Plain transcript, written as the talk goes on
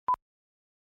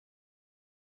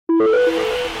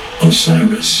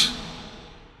Osiris.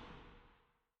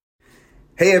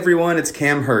 Hey everyone, it's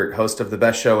Cam Hurt, host of the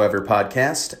Best Show Ever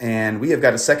podcast, and we have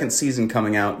got a second season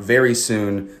coming out very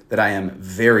soon that I am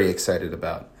very excited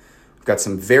about. We've got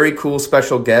some very cool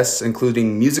special guests,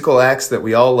 including musical acts that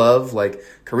we all love, like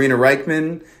Karina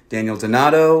Reichman, Daniel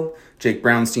Donato, Jake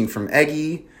Brownstein from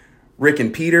Eggy, Rick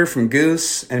and Peter from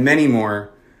Goose, and many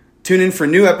more. Tune in for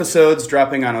new episodes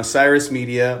dropping on Osiris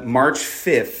Media March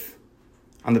 5th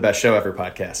on the Best Show Ever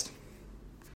podcast.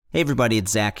 Hey everybody,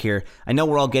 it's Zach here. I know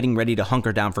we're all getting ready to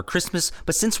hunker down for Christmas,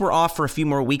 but since we're off for a few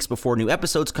more weeks before new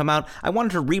episodes come out, I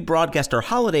wanted to rebroadcast our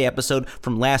holiday episode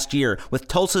from last year with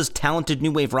Tulsa's talented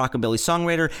new wave rockabilly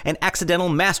songwriter and accidental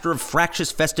master of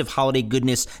fractious festive holiday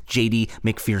goodness, J.D.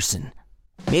 McPherson.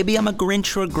 Maybe I'm a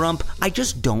Grinch or a Grump, I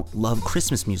just don't love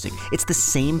Christmas music. It's the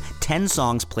same 10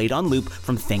 songs played on loop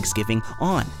from Thanksgiving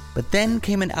on. But then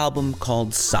came an album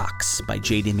called Socks by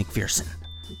J.D. McPherson.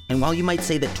 And while you might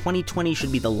say that 2020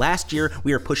 should be the last year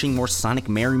we are pushing more sonic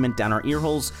merriment down our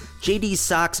earholes, JD's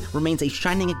Socks remains a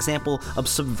shining example of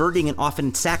subverting an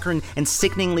often saccharine and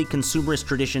sickeningly consumerist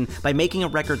tradition by making a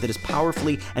record that is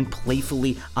powerfully and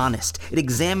playfully honest. It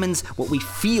examines what we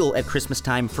feel at Christmas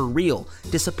time for real: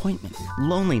 disappointment,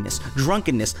 loneliness,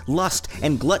 drunkenness, lust,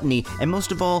 and gluttony, and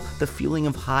most of all, the feeling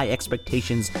of high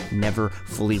expectations never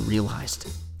fully realized.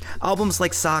 Albums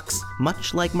like Socks,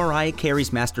 much like Mariah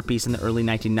Carey's masterpiece in the early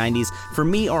 1990s, for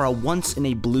me are a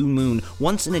once-in-a-blue-moon,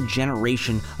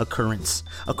 once-in-a-generation occurrence.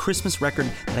 A Christmas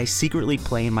record that I secretly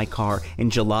play in my car in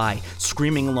July,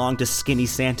 screaming along to Skinny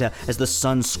Santa as the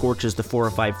sun scorches the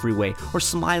 405 freeway, or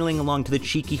smiling along to the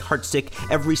cheeky heartsick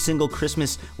Every Single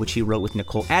Christmas, which he wrote with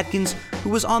Nicole Atkins, who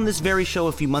was on this very show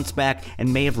a few months back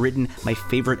and may have written my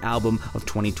favorite album of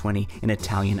 2020 in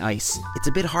Italian Ice. It's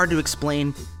a bit hard to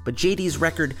explain, but JD's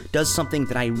record does something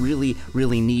that I really,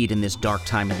 really need in this dark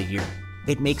time of the year.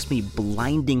 It makes me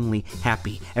blindingly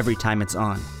happy every time it's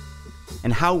on.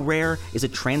 And how rare is a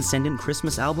transcendent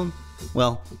Christmas album?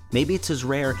 Well, maybe it's as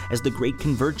rare as the great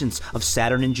convergence of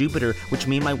Saturn and Jupiter, which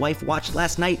me and my wife watched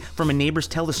last night from a neighbor's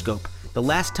telescope. The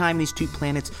last time these two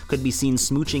planets could be seen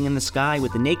smooching in the sky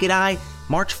with the naked eye,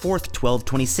 March 4th,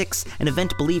 1226, an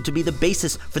event believed to be the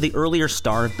basis for the earlier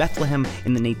Star of Bethlehem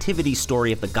in the nativity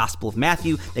story of the Gospel of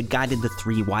Matthew that guided the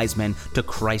three wise men to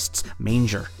Christ's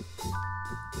manger.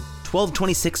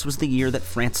 1226 was the year that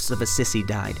Francis of Assisi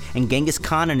died, and Genghis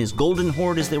Khan and his golden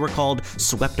horde, as they were called,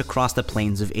 swept across the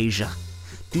plains of Asia.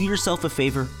 Do yourself a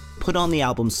favor. Put on the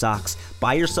album Socks,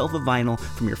 buy yourself a vinyl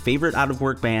from your favorite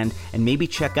out-of-work band, and maybe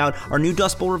check out our new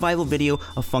Dust Bowl revival video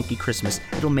of Funky Christmas.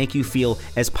 It'll make you feel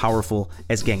as powerful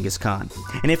as Genghis Khan.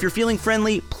 And if you're feeling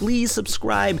friendly, please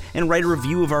subscribe and write a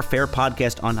review of our fair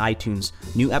podcast on iTunes.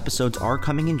 New episodes are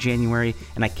coming in January,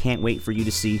 and I can't wait for you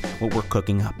to see what we're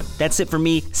cooking up. That's it for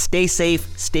me. Stay safe,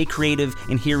 stay creative,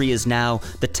 and here he is now,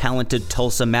 the talented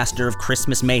Tulsa master of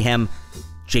Christmas mayhem,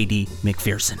 J.D.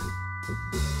 McPherson.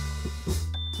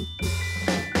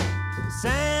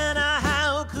 Santa,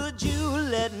 how could you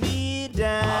let me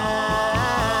down?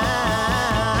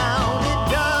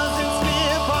 It doesn't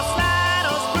slip or slide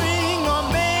or spring or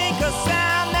make a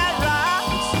sound that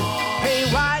rocks.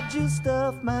 Hey, why'd you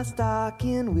stuff my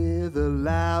stocking with a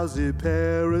lousy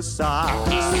pair of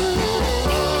socks?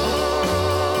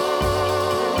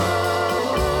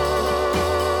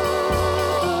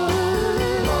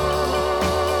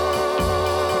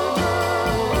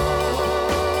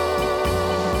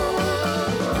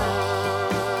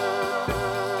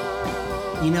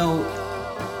 You know,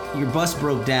 your bus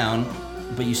broke down,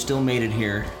 but you still made it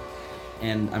here,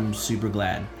 and I'm super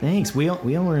glad. Thanks. We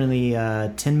only were only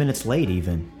 10 minutes late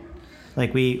even.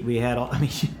 Like we had all. I mean,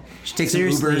 Should take some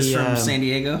Ubers from San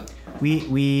Diego.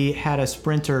 We had a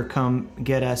Sprinter come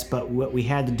get us, but what we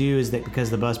had to do is that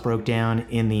because the bus broke down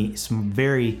in some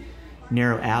very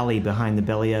narrow alley behind the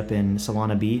Belly Up in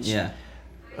Solana Beach. Yeah.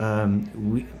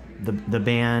 The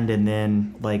band and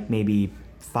then like maybe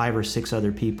 5 or 6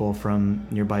 other people from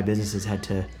nearby businesses had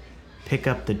to pick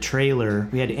up the trailer.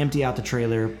 We had to empty out the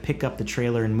trailer, pick up the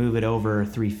trailer, and move it over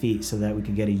 3 feet so that we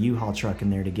could get a U-Haul truck in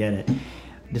there to get it.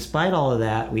 Despite all of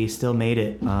that, we still made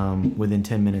it within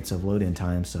 10 minutes of load-in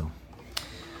time. So,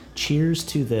 cheers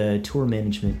to the tour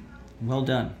management. Well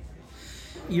done.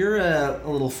 You're a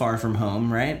little far from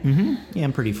home, right? Mm-hmm. Yeah,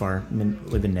 I'm pretty far. I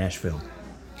live in Nashville.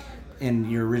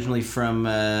 And you're originally from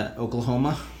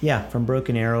Oklahoma? Yeah, from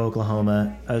Broken Arrow,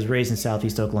 Oklahoma. I was raised in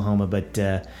Southeast Oklahoma, but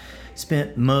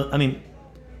spent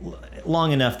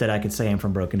long enough that I could say I'm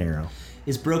from Broken Arrow.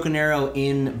 Is Broken Arrow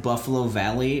in Buffalo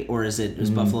Valley, or is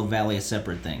Buffalo Valley a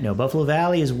separate thing? No, Buffalo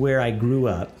Valley is where I grew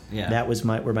up. Yeah. That was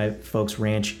where my folks'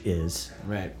 ranch is.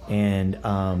 Right. And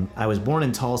I was born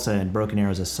in Tulsa, and Broken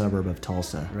Arrow is a suburb of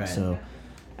Tulsa. Right. So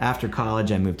after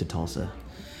college, I moved to Tulsa.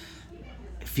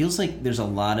 It feels like there's a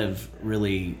lot of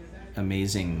really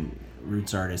amazing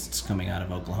roots artists coming out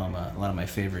of Oklahoma. A lot of my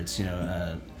favorites,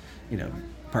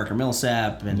 Parker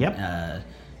Millsap and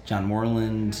John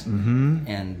Moreland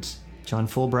and John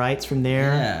Fulbright's from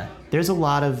there. Yeah. There's a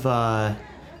lot of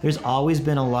there's always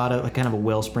been a lot of kind of a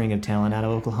wellspring of talent out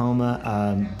of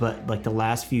Oklahoma, but like the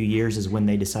last few years is when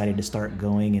they decided to start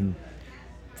going and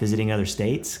visiting other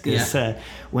states. Because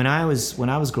when I was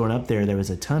growing up there was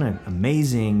a ton of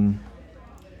amazing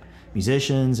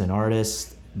musicians and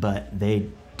artists, but they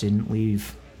didn't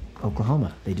leave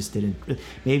Oklahoma. They just didn't.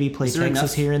 Maybe play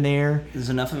Texas here and there. Is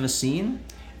enough of a scene?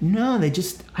 No,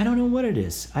 I don't know what it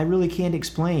is. I really can't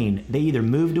explain. They either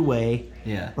moved away,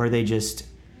 or they just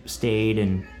stayed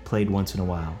and played once in a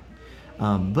while.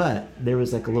 But there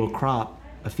was like a little crop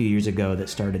a few years ago that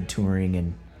started touring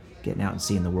and getting out and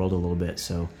seeing the world a little bit.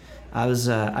 So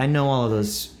I know all of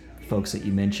those folks that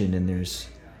you mentioned, and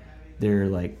they're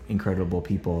like incredible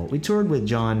people. We toured with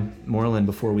John Moreland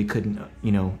before we couldn't,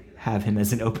 have him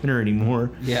as an opener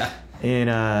anymore. Yeah.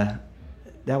 And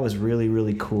that was really,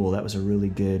 really cool. That was a really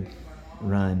good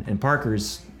run. And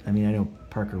I know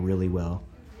Parker really well.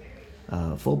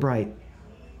 Fulbright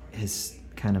has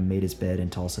kind of made his bed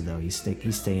in Tulsa, though. He's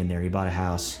staying there. He bought a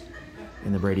house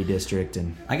in the Brady district,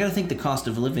 and I gotta think the cost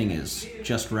of living is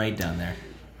just right down there.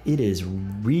 it is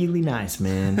really nice,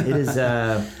 man. It is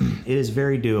it is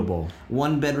very doable.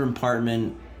 1-bedroom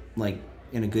apartment, like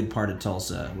in a good part of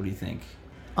Tulsa. What do you think?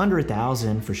 Under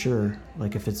 1,000 for sure.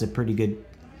 Like if it's a pretty good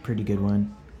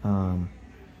one.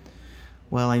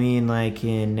 Well, I mean, like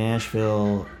in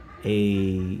Nashville,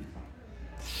 a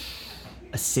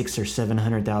 $600,000 or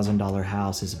 $700,000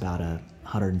 house is about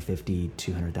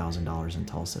 $150,000-$200,000 in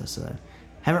Tulsa. So I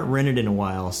haven't rented in a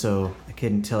while, so I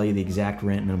couldn't tell you the exact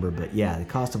rent number. But yeah, the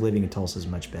cost of living in Tulsa is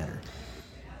much better.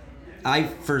 I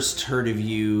first heard of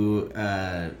you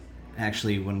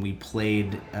actually when we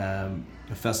played a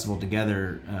festival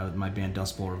together with my band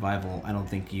Dust Bowl Revival. I don't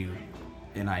think you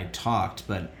and I talked,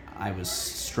 but I was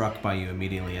struck by you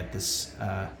immediately at this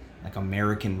like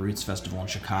American Roots Festival in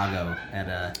Chicago at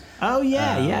a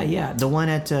the one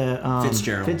at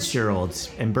Fitzgerald's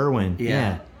in Berwyn.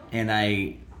 Yeah. And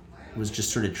I was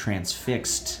just sort of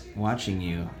transfixed watching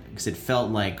you because it felt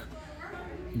like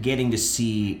getting to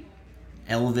see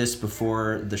Elvis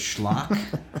before the schlock.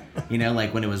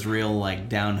 Like when it was real like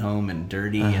down home and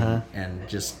dirty and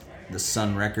just the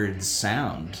Sun Records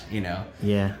sound.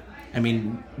 Yeah. I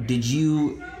mean, did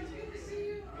you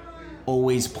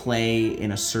always play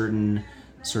in a certain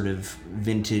sort of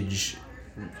vintage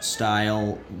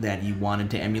style that you wanted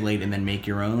to emulate and then make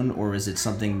your own, or is it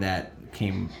something that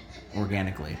came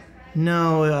organically?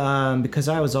 No, because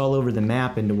I was all over the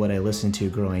map into what I listened to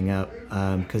growing up,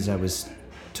 because I was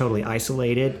totally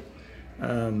isolated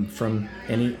from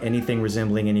anything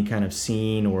resembling any kind of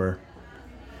scene or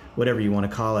whatever you want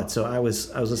to call it. So I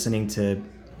was listening to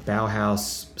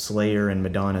Bauhaus, Slayer, and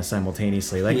Madonna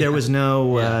simultaneously. Like there was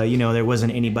no, there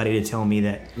wasn't anybody to tell me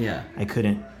that I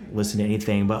couldn't listen to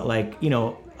anything. But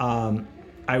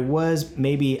I was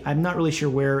maybe, I'm not really sure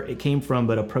where it came from,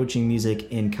 but approaching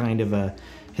music in kind of a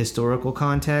historical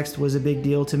context was a big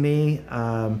deal to me.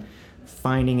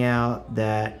 Finding out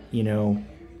that,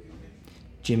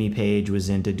 Jimmy Page was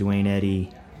into Duane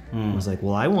Eddy, I was like,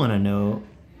 well, I want to know,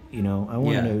 I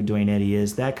want to know who Duane Eddy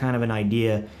is. That kind of an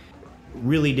idea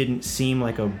really didn't seem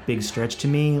like a big stretch to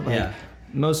me.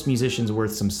 Most musicians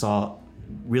worth some salt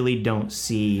really don't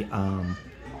see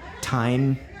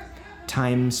time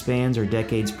spans or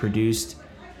decades produced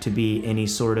to be any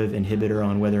sort of inhibitor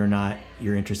on whether or not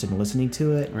you're interested in listening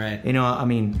to it. Right. I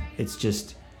mean, it's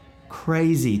just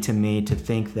crazy to me to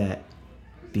think that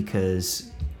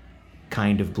because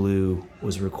Kind of Blue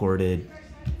was recorded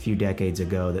a few decades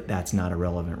ago that's not a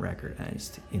relevant record.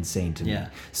 It's insane to me.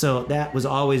 So that was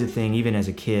always a thing, even as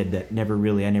a kid, that I never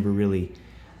really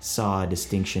saw a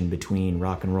distinction between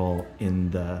rock and roll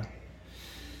in the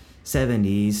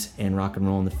 70s and rock and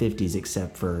roll in the 50s,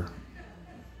 except for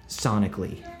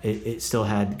sonically. It still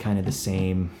had kind of the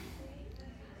same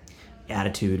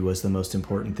attitude was the most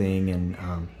important thing, and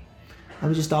I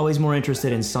was just always more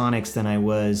interested in sonics than I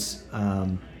was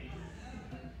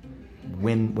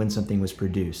when something was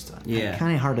produced. It's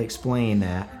kind of hard to explain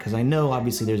that because I know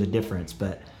obviously there's a difference,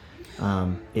 but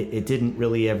it didn't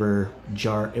really ever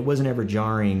jar. It wasn't ever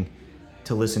jarring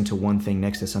to listen to one thing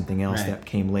next to something else Right. that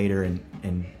came later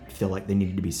and feel like they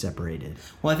needed to be separated.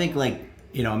 Well, I think like,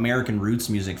 you know, American roots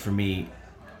music for me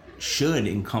should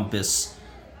encompass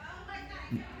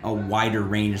a wider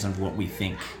range of what we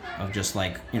think of, just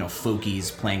like, you know,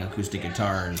 folkies playing acoustic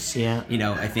guitars. Yeah. You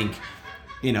know, I think,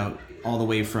 you know, all the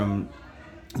way from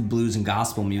blues and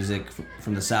gospel music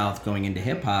from the South going into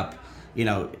hip hop, you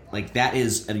know, like that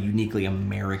is a uniquely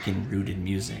American rooted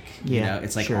music. You Yeah, know,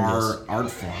 it's like sure our is.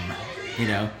 art form, you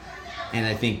know. And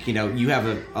I think, you know, you have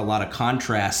a lot of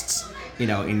contrasts, you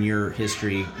know, in your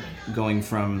history, going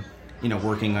from, you know,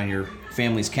 working on your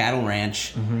family's cattle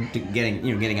ranch to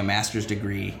getting a master's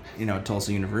degree, you know, at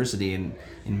Tulsa University in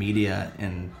media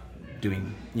and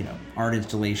doing, you know, art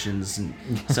installations. And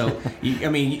so, I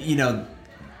mean, you know,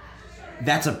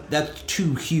 that's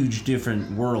two huge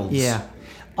different worlds. Yeah.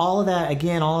 All of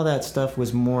that stuff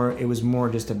was more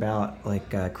just about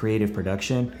like creative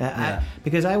production.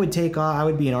 Because I would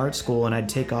be in art school and I'd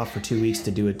take off for 2 weeks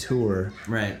to do a tour.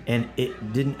 Right. And I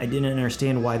didn't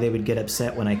understand why they would get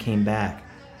upset when I came back.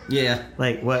 Yeah.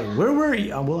 Like, what? Where were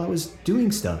you? Well, I was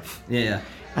doing stuff. Yeah.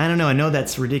 I don't know. I know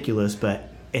that's ridiculous, but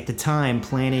at the time,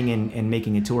 planning and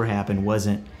making a tour happen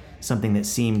wasn't something that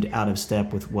seemed out of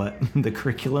step with what the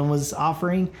curriculum was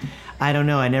offering. I don't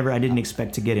know. I didn't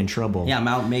expect to get in trouble. Yeah, I'm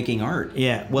out making art.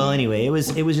 Yeah. Well, anyway, it was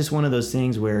just one of those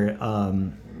things where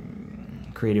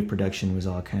creative production was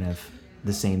all kind of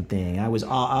the same thing. I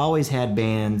always had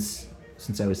bands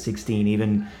since I was 16.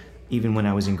 Even when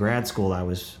I was in grad school, I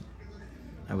was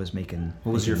making.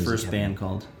 What was your music first happen. band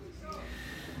called?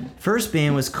 First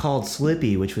band was called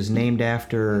Slippy, which was named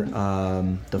after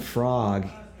the frog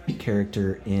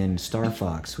character in Star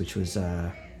Fox, which was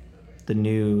the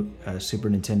new Super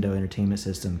Nintendo Entertainment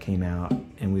System came out,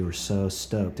 and we were so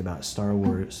stoked about Star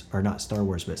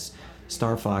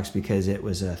Fox because it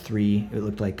was it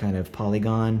looked like kind of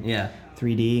polygon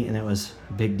 3D, and that was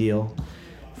a big deal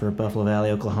for Buffalo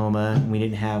Valley, Oklahoma. We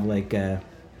didn't have like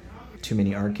too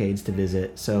many arcades to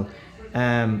visit, so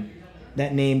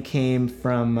that name came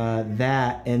from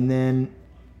that. And then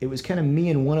it was kind of me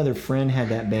and one other friend had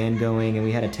that band going, and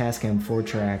we had a Tascam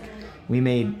 4-track. We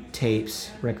made tapes,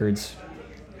 records,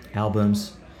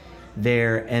 albums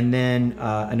there. And then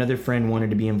another friend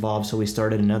wanted to be involved, so we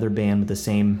started another band with the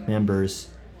same members.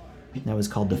 That was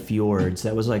called the Fjords.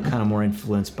 That was like kind of more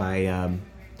influenced by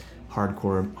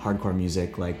hardcore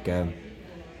music, like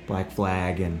Black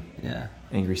Flag and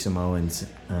Angry Samoans.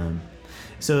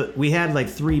 So we had like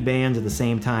 3 bands at the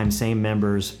same time, same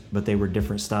members, but they were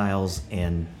different styles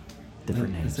and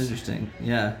different names. That's interesting.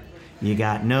 Yeah. You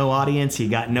got no audience, you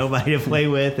got nobody to play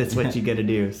with. It's what you got to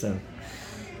do. So,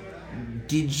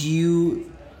 did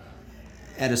you,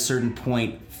 at a certain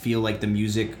point, feel like the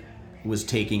music was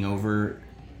taking over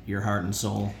your heart and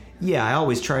soul? Yeah, I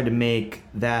always tried to make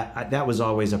that. That was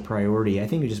always a priority. I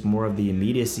think it was just more of the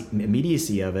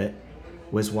immediacy of it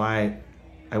was why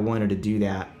I wanted to do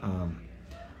that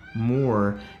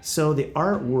more. So the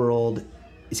art world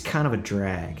is kind of a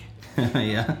drag.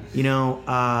 Yeah. You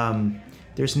know,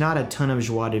 there's not a ton of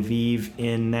joie de vivre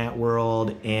in that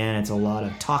world, and it's a lot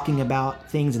of talking about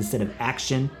things instead of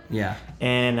action. Yeah.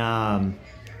 And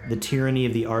the tyranny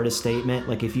of the artist statement.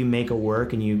 Like if you make a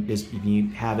work and you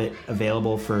have it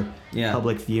available for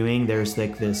public viewing, there's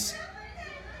like this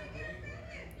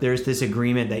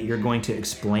agreement that you're going to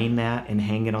explain that and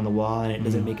hang it on the wall, and it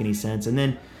doesn't make any sense. And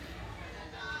then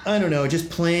I don't know,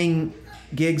 just playing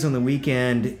gigs on the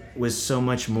weekend was so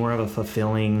much more of a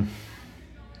fulfilling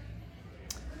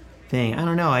thing. I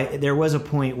don't know. There was a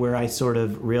point where I sort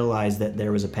of realized that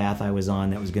there was a path I was on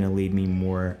that was going to lead me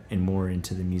more and more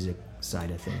into the music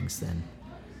side of things than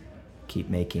keep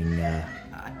making.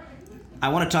 I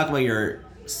want to talk about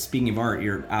speaking of art,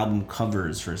 your album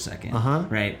covers for a second.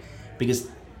 Right? Because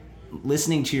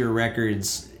listening to your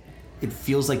records, it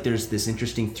feels like there's this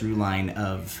interesting through line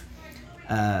of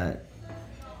an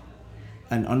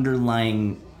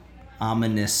underlying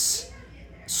ominous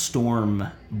storm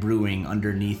brewing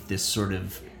underneath this sort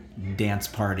of dance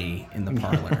party in the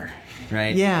parlor,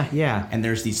 right? Yeah. And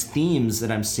there's these themes that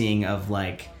I'm seeing of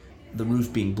like the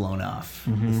roof being blown off,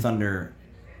 the thunder.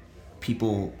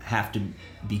 People have to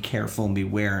be careful and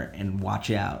beware and watch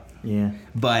out. Yeah.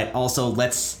 But also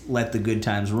let's let the good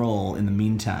times roll in the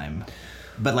meantime.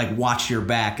 But like watch your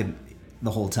back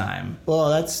the whole time. Well,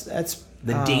 that's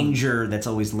the danger that's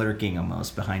always lurking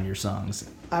almost behind your songs.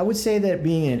 I would say that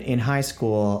being in high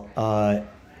school,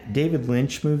 David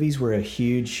Lynch movies were a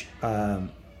huge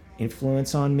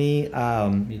influence on me.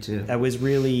 Me too. That was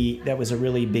a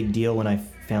really big deal when I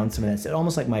found some of that. It's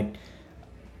almost like my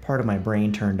part of my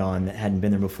brain turned on that hadn't been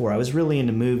there before. I was really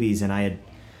into movies, and I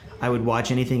I would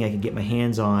watch anything I could get my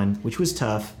hands on, which was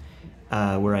tough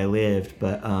where I lived.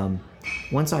 But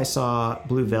once I saw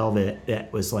Blue Velvet,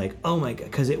 that was like, oh my God,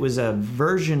 because it was a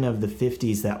version of the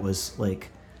 50s that was like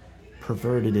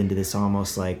perverted into this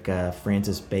almost like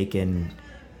Francis Bacon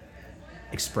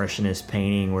expressionist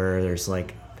painting where there's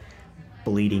like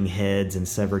bleeding heads and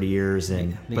severed ears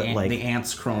and the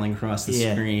ants crawling across the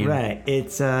screen. Right.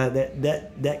 It's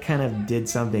that kind of did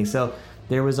something. So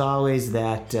there was always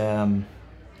that kind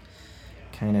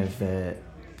of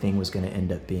thing was going to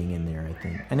end up being in there. I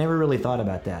think I never really thought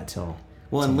about that till.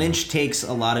 Well, and Lynch takes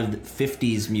a lot of the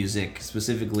 50s music,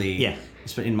 specifically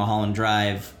in Mulholland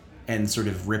Drive, and sort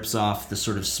of rips off the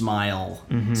sort of smile.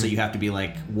 Mm-hmm. So you have to be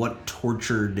like, what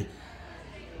tortured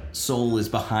soul is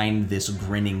behind this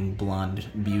grinning blonde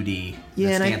beauty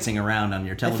that's dancing around on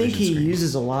your television screen? I think he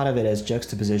uses a lot of it as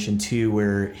juxtaposition too,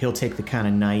 where he'll take the kind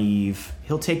of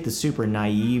the super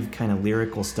naive kind of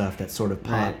lyrical stuff that's sort of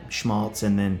pop schmaltz,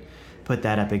 and then put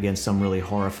that up against some really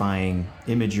horrifying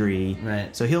imagery.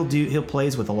 Right. So he'll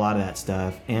plays with a lot of that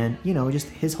stuff, and just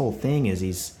his whole thing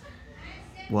is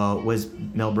was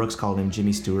Mel Brooks called him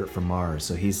Jimmy Stewart from Mars.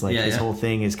 So he's like his whole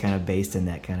thing is kind of based in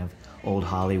that kind of old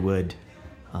Hollywood.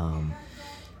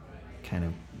 Kind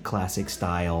of classic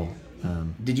style.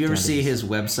 Did you ever see his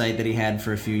website that he had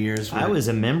for a few years? I was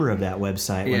a member of that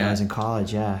website when I was in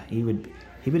college. Yeah, he would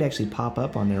actually pop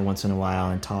up on there once in a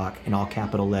while and talk in all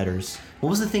capital letters. What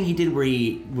was the thing he did where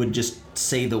he would just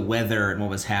say the weather and what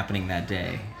was happening that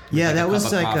day? Yeah, that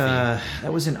was like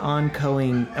that was an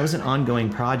ongoing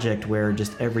project where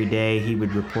just every day he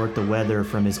would report the weather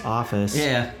from his office.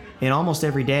 Yeah, and almost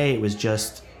every day it was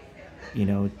just.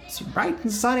 It's bright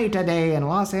and sunny today in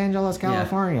Los Angeles,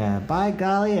 California. Yeah. By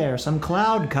golly, or some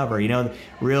cloud cover.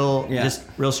 Just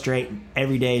real straight,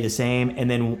 every day the same.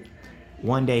 And then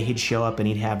one day he'd show up and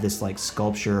he'd have this like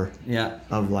sculpture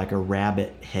of like a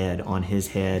rabbit head on his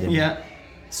head and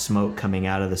smoke coming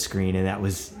out of the screen, and that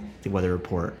was the weather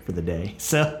report for the day.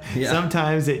 So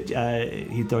sometimes he'd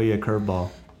throw you a curveball.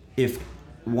 If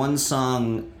one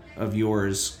song of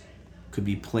yours could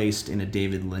be placed in a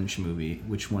David Lynch movie,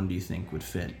 which one do you think would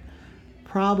fit? It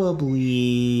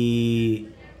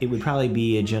would probably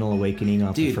be A Gentle Awakening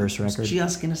off the first record. I was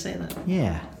just gonna say that.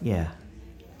 Yeah.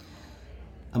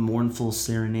 A Mournful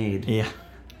Serenade. Yeah.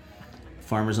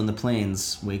 Farmers on the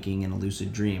Plains, Waking in a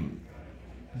Lucid Dream.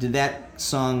 Did that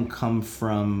song come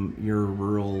from your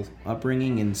rural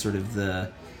upbringing and sort of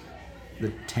the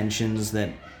tensions that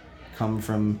come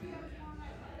from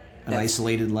an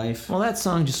isolated life? Well, that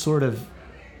song just sort of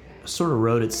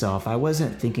wrote itself. I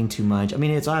wasn't thinking too much. I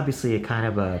mean, it's obviously a kind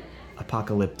of a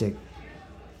apocalyptic,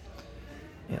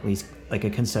 at least like a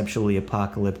conceptually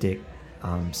apocalyptic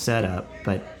setup.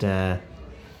 But the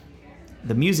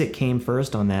music came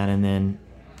first on that, and then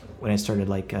when I started,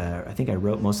 I think I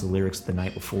wrote most of the lyrics the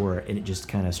night before, and it just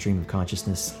kind of stream of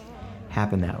consciousness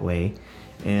happened that way.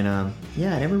 And I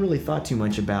never really thought too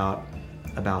much about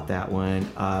that one,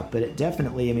 but it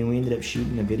definitely, we ended up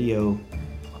shooting a video.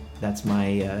 That's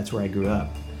where I grew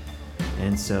up,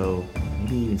 and so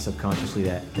maybe even subconsciously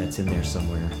that's in there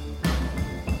somewhere.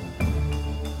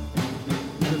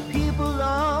 The people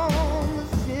on the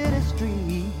city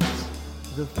streets,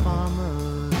 the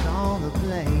farmers on the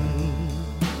plain,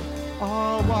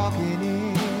 all walking in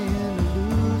a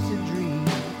lucid dream,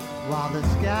 while the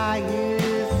sky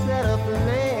is set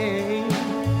aflame.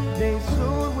 They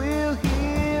soon will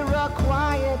hear a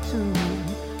quiet tune,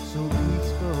 so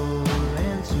peaceful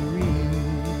and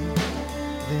serene.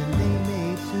 Then they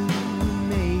may too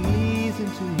maze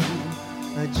into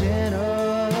a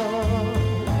gentle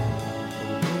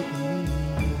awakening.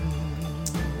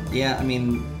 Yeah,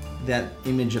 that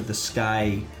image of the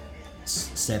sky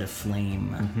set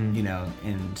aflame, and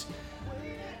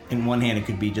in one hand it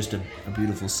could be just a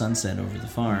beautiful sunset over the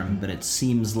farm, but it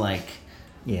seems like,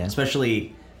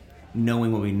 especially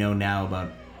knowing what we know now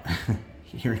about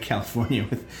here in California,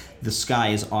 with the sky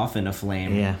is often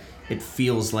aflame. Yeah, it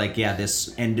feels like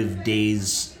this end of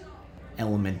days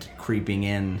element creeping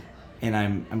in, and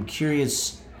I'm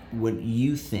curious what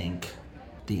you think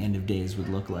the end of days would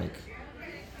look like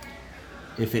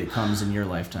if it comes in your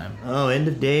lifetime. Oh, end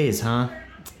of days, huh?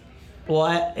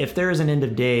 Well, if there is an end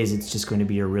of days, it's just going to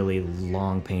be a really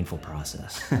long, painful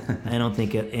process. I don't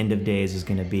think an end of days is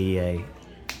going to be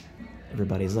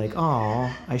everybody's like,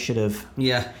 oh, I should have.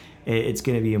 Yeah. It's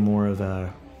going to be more of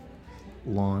a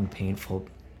long, painful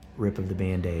rip of the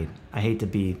Band-Aid. I hate to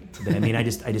be, I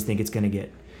just think it's going to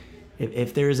get,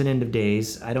 if there is an end of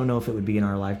days, I don't know if it would be in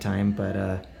our lifetime,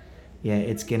 but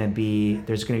there's going to be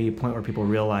a point where people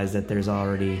realize that there's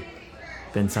already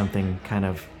been something kind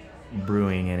of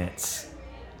brewing, and it's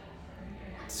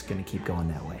just gonna keep going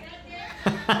that way.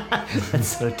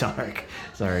 That's so dark.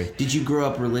 Sorry. Did you grow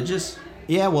up religious?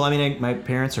 Yeah, well, I mean, my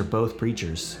parents are both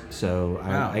preachers, so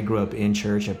Wow. I grew up in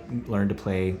church. I learned to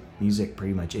play music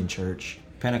pretty much in church.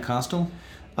 Pentecostal?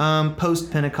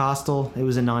 Post-Pentecostal. It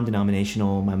was a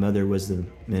non-denominational. My mother was the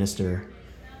minister.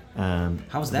 How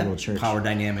was of the that little church. power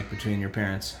dynamic between your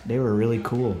parents? They were really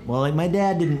cool. Well, like my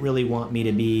dad didn't really want me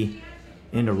to be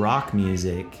into rock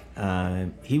music.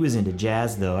 He was into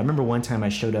jazz, though. I remember one time I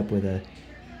showed up with a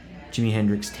Jimi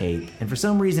Hendrix tape, and for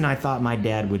some reason I thought my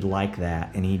dad would like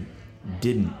that, and he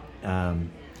didn't.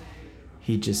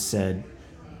 He just said,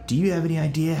 "Do you have any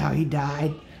idea how he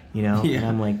died?" You know, Yeah. and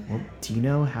I'm like, "Well, do you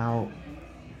know how?"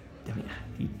 I mean,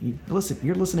 you listen.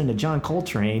 You're listening to John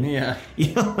Coltrane. Yeah.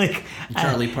 You know, like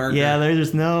Charlie Parker. Yeah,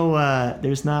 there's no,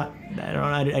 there's not. I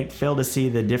don't know. I fail to see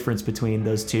the difference between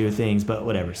those two things, but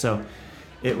whatever. So,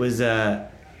 it was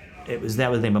that was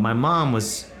the thing. But my mom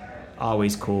was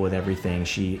always cool with everything.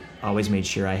 She always made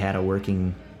sure I had a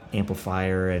working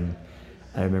amplifier, and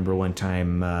I remember one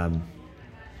time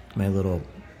my little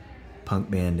punk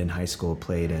band in high school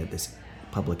played at this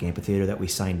public amphitheater that we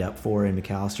signed up for in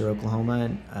McAlester,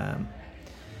 Oklahoma. And,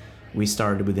 we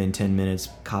started within 10 minutes.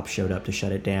 Cops showed up to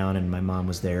shut it down, and my mom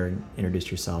was there and introduced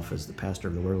herself as the pastor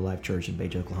of the Word of Life Church in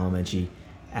Page, Oklahoma. And she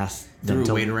asked them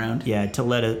Threw a weight around? Yeah, to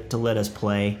let us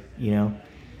play. You know,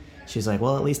 she's like,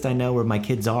 "Well, at least I know where my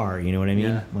kids are." You know what I mean?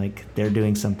 Yeah. Like they're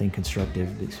doing something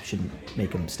constructive that shouldn't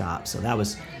make them stop. So that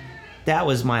was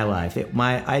my life.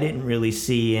 I didn't really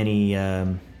see any.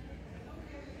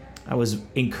 I was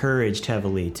encouraged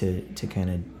heavily to kind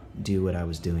of do what I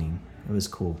was doing. It was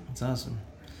cool. That's awesome.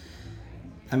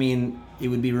 I mean, it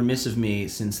would be remiss of me,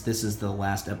 since this is the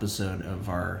last episode of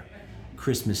our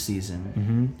Christmas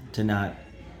season, to not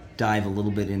dive a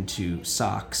little bit into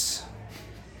Socks,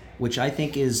 which I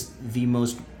think is the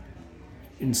most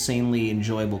insanely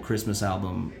enjoyable Christmas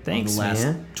album Thanks, of the last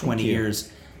man. 20 Thank you.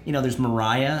 years. You know, there's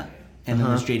Mariah, and then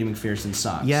there's J.D. McPherson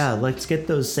Socks. Yeah, let's get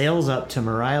those sales up to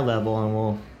Mariah level,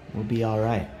 and we'll be all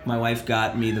right. My wife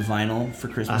got me the vinyl for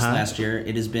Christmas last year.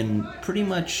 It has been pretty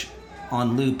much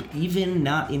on loop, even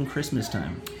not in Christmas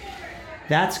time.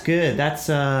 That's good. That's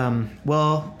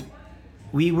well,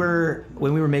 when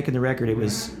we were making the record, we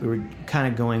were kind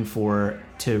of going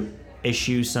to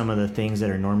issue some of the things that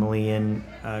are normally in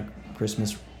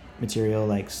Christmas material,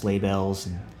 like sleigh bells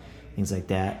and things like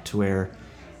that, to where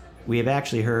we have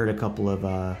actually heard a couple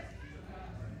of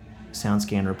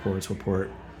SoundScan reports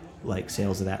report like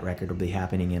sales of that record will be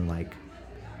happening in like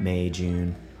May,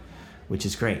 June, which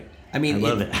is great. I mean, I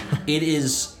love it. It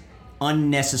is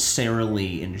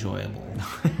unnecessarily enjoyable.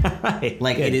 Right,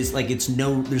 Like good. it is like there's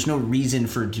no reason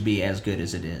for it to be as good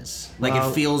as it is. Like Well-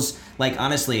 it feels like,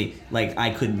 honestly, like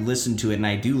I could listen to it, and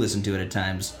I do listen to it at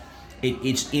times.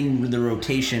 It's in the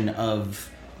rotation of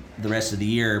the rest of the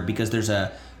year because there's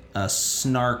a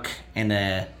snark and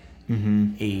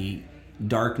a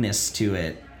darkness to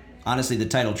it. Honestly, the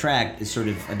title track is sort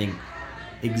of, I think,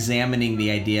 examining the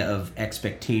idea of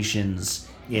expectations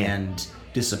and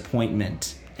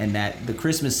disappointment, and that the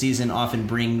Christmas season often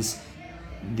brings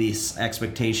this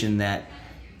expectation that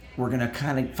we're gonna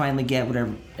kind of finally get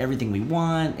everything we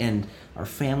want, and our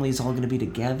family's all gonna be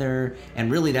together,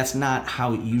 and really that's not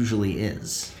how it usually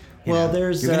is. You Well, know?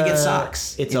 there's you're gonna get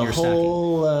socks. It's in a your stocking.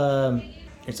 whole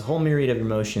it's a whole myriad of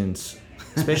emotions,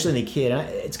 especially in the kid.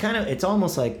 It's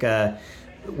almost like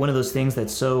one of those things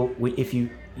that's if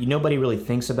nobody really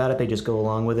thinks about it, they just go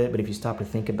along with it. But if you stop to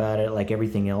think about it, like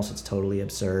everything else, it's totally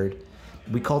absurd.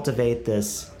 We cultivate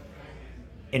this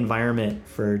environment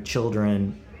for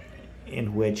children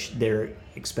in which they're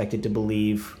expected to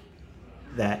believe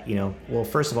that, well,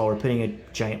 first of all, we're putting a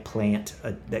giant plant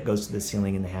that goes to the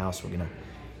ceiling in the house. We're going to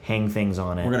hang things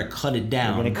on it. We're gonna cut it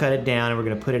down. We're going to cut it down, and we're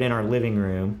going to put it in our living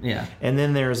room. Yeah. And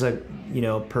then there's a,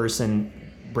 person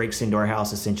breaks into our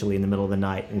house essentially in the middle of the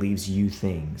night and leaves you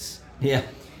things. Yeah.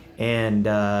 And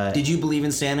Did you believe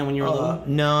in Santa when you were little?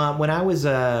 no, when I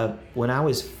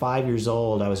was 5 years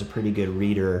old, I was a pretty good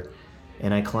reader,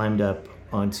 and I climbed up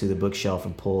onto the bookshelf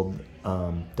and pulled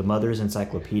the Mother's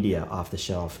Encyclopedia off the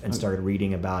shelf and started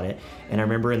reading about it. And I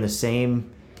remember in the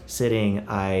same sitting,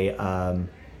 I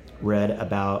read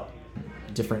about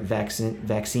different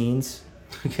vaccines.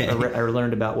 Okay. I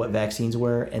learned about what vaccines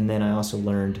were, and then I also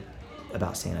learned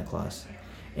about Santa Claus.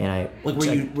 And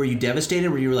Were you devastated?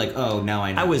 Where you were like, oh, now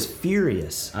I know? I was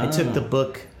furious. I took the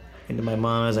book into my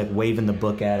mom. I was like waving the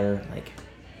book at her, like,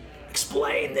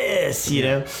 explain this,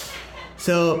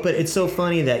 So, but it's so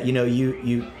funny that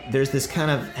you there's this kind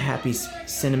of happy,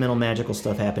 sentimental, magical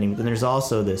stuff happening, but then there's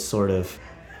also this sort of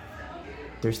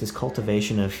there's this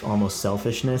cultivation of almost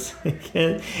selfishness,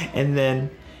 and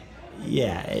then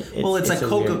Yeah. It's like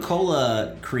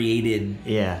Coca-Cola created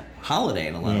Yeah. holiday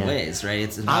in a lot of ways, right?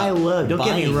 It's I love. Don't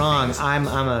get me wrong. things. I'm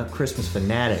a Christmas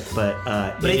fanatic, but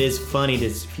it is funny to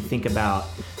if you think about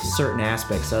certain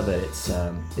aspects of it. It's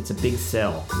a big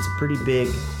sell. It's a pretty big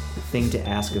thing to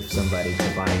ask of somebody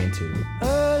to buy into.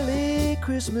 Early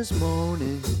Christmas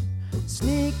morning,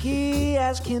 sneaky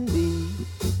as can be,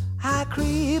 I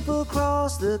creep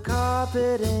across the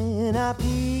carpet and I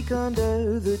peek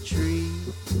under the tree.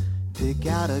 Pick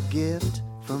out a gift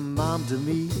from mom to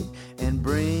me and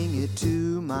bring it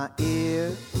to my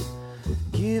ear.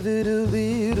 Give it a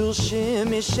little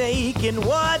shimmy shake and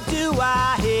what do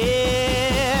I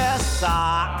hear?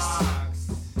 Socks.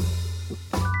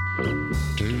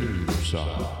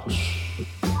 Socks.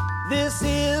 This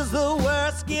is the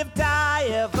worst gift I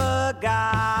ever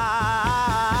got.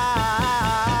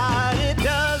 It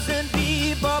doesn't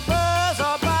beep or buzz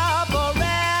or pop or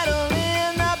rattle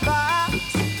in the box.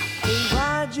 Hey,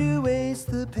 why'd you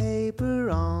waste the paper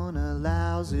on a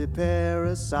lousy pair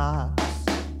of socks?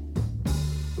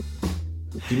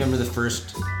 Do you remember the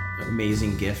first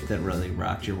amazing gift that really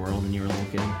rocked your world when you were a little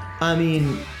kid? I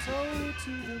mean,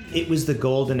 it was the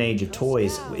golden age of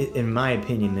toys. In my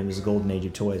opinion, it was the golden age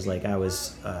of toys. Like, I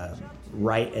was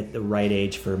right at the right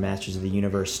age for Masters of the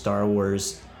Universe, Star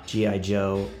Wars, G.I.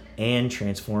 Joe, and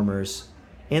Transformers,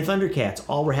 and Thundercats.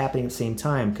 All were happening at the same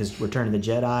time because Return of the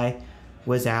Jedi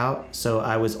was out. So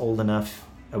I was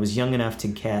young enough to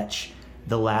catch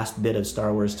the last bit of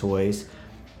Star Wars toys.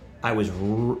 I was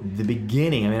the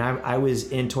beginning. I mean, I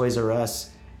was in Toys R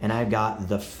Us, and I got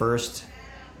the first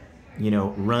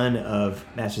run of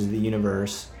Masters of the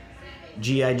Universe.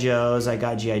 G.I. Joes, I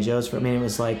got G.I. Joes for, it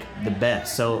was like the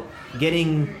best. So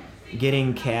getting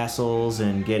castles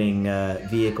and getting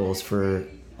vehicles for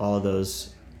all of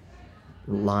those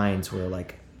lines were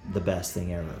like the best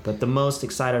thing ever. But the most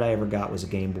excited I ever got was a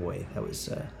Game Boy. That was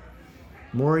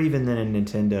more even than a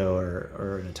Nintendo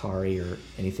or an Atari or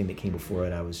anything that came before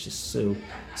it. I was just so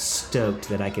stoked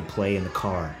that I could play in the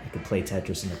car. I could play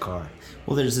Tetris in the car.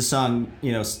 Well, there's the song,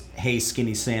 Hey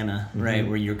Skinny Santa, right?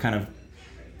 Where you're kind of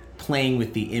playing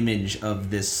with the image of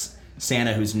this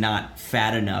Santa who's not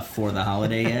fat enough for the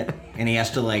holiday yet. And he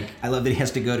has to I love that he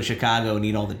has to go to Chicago and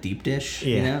eat all the deep dish,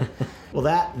 Well,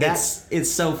 that's...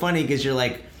 It's so funny because you're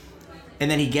like, and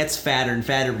then he gets fatter and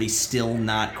fatter, but he's still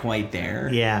not quite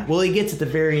there. Yeah. Well, he gets at the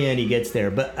very end, he gets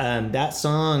there. But that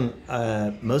song,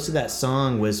 most of that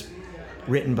song was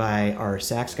written by our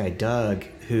sax guy, Doug,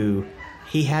 who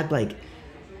he had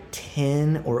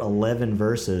 10 or 11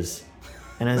 verses.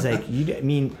 And I was like,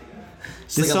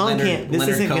 this song isn't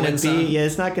going to be,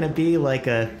 it's not going to be like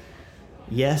a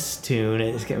Yes tune.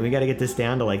 We got to get this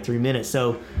down to 3 minutes.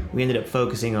 So we ended up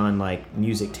focusing on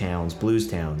music towns, blues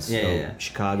towns. Yeah.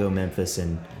 Chicago, Memphis,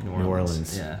 and New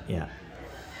Orleans. Yeah.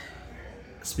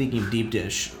 Speaking of deep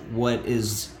dish, what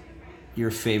is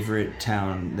your favorite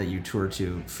town that you tour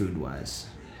to food-wise?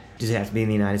 Does it have to be in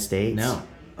the United States? No.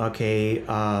 Okay.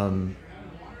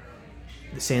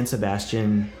 San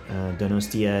Sebastian,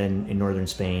 Donostia in northern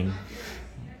Spain.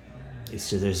 It's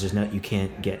just you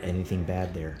can't get anything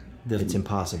bad there. It's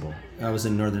impossible. I was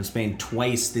in northern Spain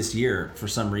twice this year for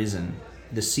some reason.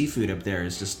 The seafood up there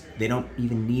is just, they don't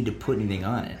even need to put anything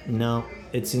on it. No,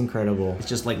 it's incredible. It's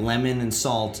just lemon and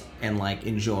salt and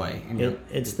enjoy. And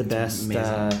it's the best.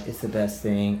 Amazing. It's the best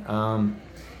thing.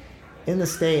 In the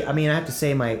state, I have to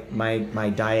say my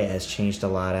diet has changed a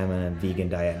lot. I'm on a vegan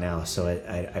diet now, so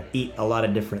I eat a lot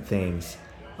of different things.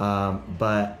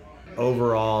 But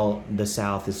overall, the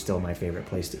South is still my favorite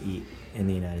place to eat in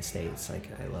the United States. I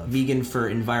love vegan for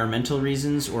environmental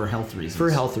reasons or health reasons. For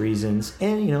health reasons,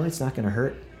 and it's not going to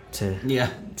hurt to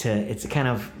it's kind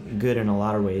of good in a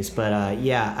lot of ways. But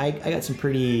I got some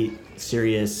pretty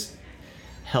serious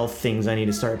health things I need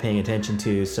to start paying attention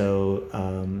to.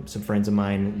 So some friends of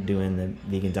mine doing the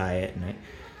vegan diet, and I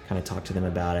kind of talked to them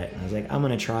about it. And I was like, I'm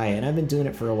going to try it, and I've been doing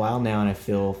it for a while now, and I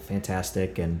feel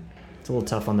fantastic. And it's a little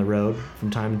tough on the road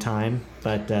from time to time,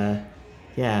 but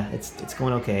it's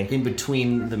going okay. In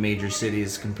between the major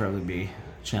cities can probably be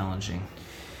challenging.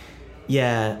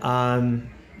 Yeah,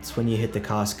 it's when you hit the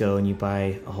Costco and you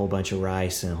buy a whole bunch of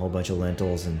rice and a whole bunch of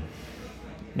lentils and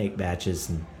make batches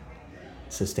and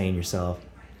sustain yourself.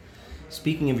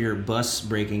 Speaking of your bus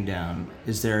breaking down,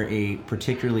 is there a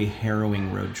particularly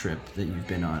harrowing road trip that you've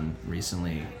been on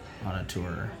recently on a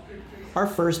tour? Our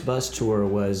first bus tour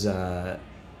was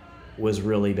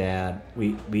really bad.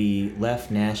 We left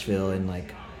Nashville in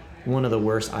one of the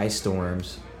worst ice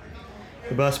storms.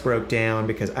 The bus broke down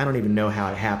because I don't even know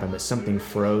how it happened, but something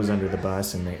froze under the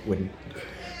bus and it wouldn't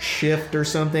shift or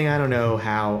something. I don't know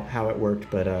how it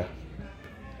worked, but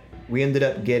we ended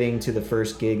up getting to the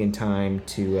first gig in time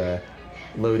to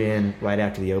load in right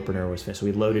after the opener was finished. So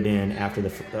we loaded in after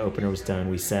the opener was done.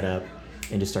 We set up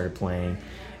and just started playing.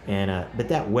 And but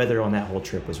that weather on that whole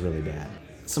trip was really bad.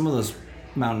 Some of those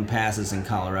mountain passes in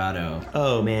Colorado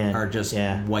Oh man, are just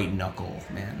white knuckle,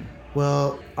 man.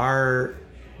 Well, our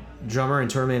drummer and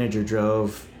tour manager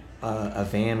drove a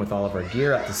van with all of our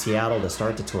gear up to Seattle to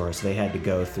start the tour, so they had to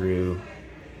go through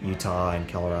Utah and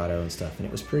Colorado and stuff, and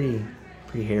it was pretty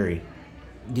hairy.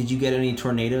 Did you get any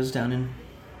tornadoes down in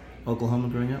Oklahoma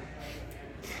growing up?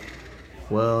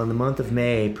 Well, in the month of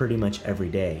May, pretty much every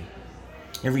day.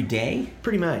 Every day?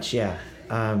 Pretty much, yeah.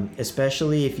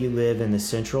 Especially if you live in the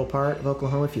central part of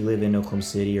Oklahoma, if you live in Oklahoma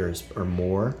City or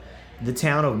Moore. The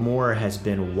town of Moore has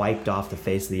been wiped off the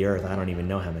face of the earth. I don't even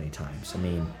know how many times. I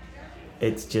mean,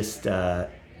 it's just,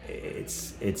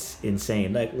 it's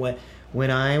insane. Like when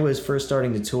I was first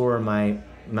starting to tour,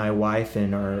 my wife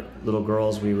and our little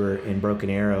girls, we were in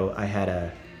Broken Arrow. I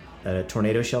had a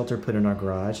tornado shelter put in our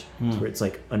garage, where it's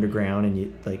like underground and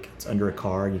you it's under a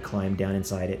car and you climb down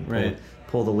inside it and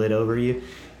pull the lid over you.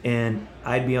 And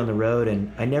I'd be on the road,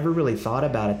 and I never really thought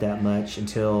about it that much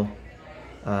until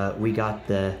we got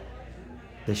the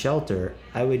shelter.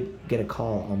 I would get a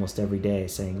call almost every day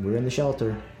saying, "We're in the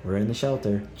shelter. We're in the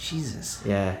shelter." Jesus.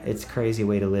 Yeah, it's a crazy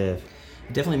way to live.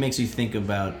 It definitely makes you think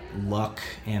about luck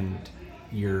and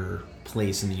your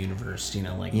place in the universe. You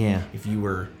know, like if you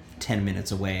were 10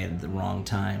 minutes away at the wrong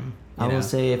time. I will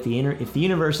say if the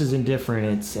universe is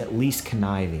indifferent, it's at least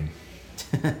conniving.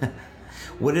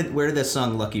 Where did that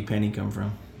song "Lucky Penny" come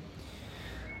from?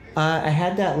 I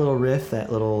had that little riff,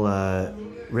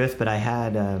 but I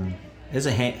had. It's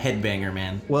a headbanger,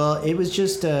 man. Well, it was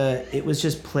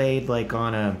just played like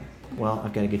on a. Well,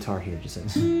 I've got a guitar here. Just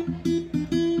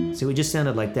so it just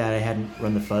sounded like that. I hadn't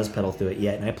run the fuzz pedal through it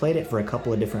yet, and I played it for a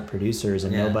couple of different producers,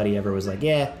 and nobody ever was like,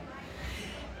 "Yeah."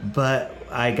 But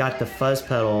I got the fuzz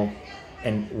pedal,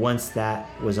 and once that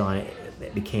was on it,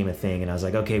 it became a thing, and I was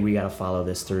like, "Okay, we got to follow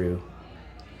this through."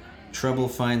 Trouble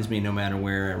finds me no matter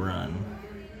where I run.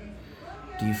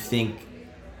 Do you think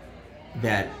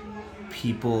that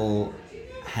people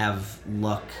have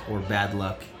luck or bad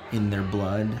luck in their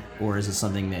blood, or is it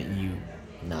something that you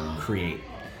create?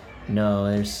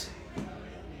 No,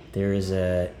 there is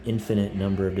a infinite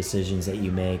number of decisions that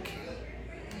you make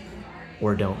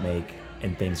or don't make,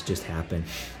 and things just happen.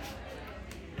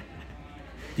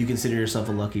 Do you consider yourself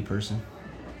a lucky person?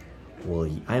 Well,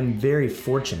 I'm very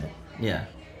fortunate. Yeah.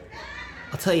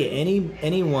 I'll tell you,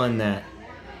 anyone that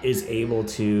is able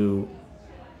to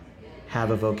have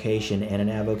a vocation and an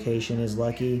avocation is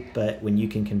lucky, but when you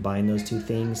can combine those two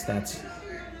things, that's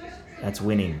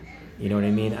winning. You know what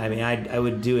I mean? I mean, I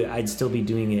would do it. I'd still be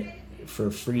doing it for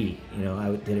free. You know,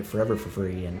 I did it forever for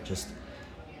free, and just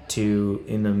to,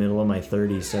 in the middle of my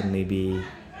 30s, suddenly be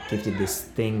gifted this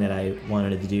thing that I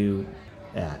wanted to do.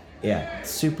 Yeah,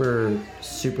 super,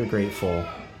 super grateful.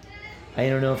 I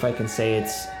don't know if I can say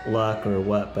it's luck or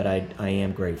what, but I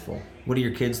am grateful. What do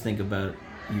your kids think about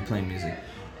you playing music?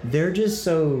 They're just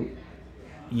so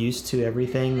used to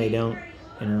everything. They don't,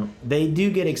 they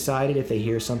do get excited if they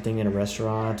hear something in a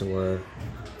restaurant or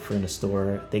in a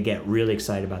store. They get really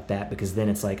excited about that, because then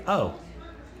it's like, oh,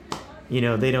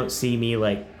 they don't see me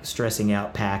like stressing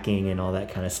out packing and all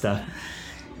that kind of stuff.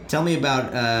 Tell me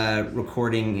about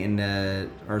recording in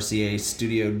RCA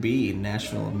Studio B in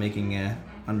Nashville, making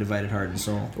Undivided Heart and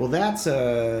Soul. Well, that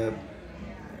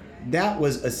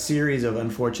was a series of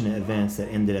unfortunate events that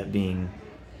ended up being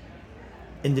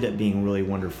really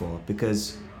wonderful,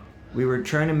 because we were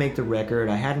trying to make the record.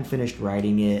 I hadn't finished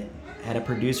writing it. I had a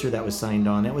producer that was signed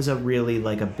on. It was a really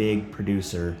a big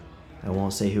producer. I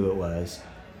won't say who it was,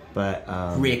 but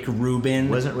Rick Rubin. It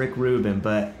wasn't Rick Rubin,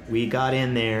 but we got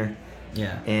in there.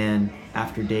 Yeah. And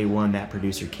after day one, that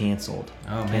producer canceled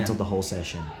the whole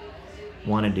session.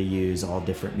 Wanted to use all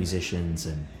different musicians,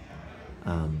 and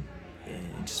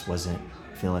it just wasn't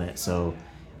feeling it. So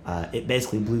it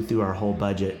basically blew through our whole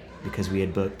budget, because we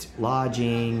had booked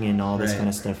lodging and all this kind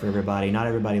of stuff for everybody. Not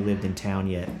everybody lived in town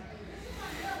yet.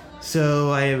 So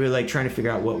I was trying to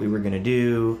figure out what we were going to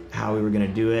do, how we were going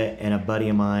to do it. And a buddy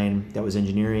of mine that was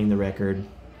engineering the record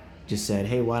just said,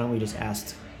 "Hey, why don't we just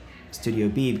ask Studio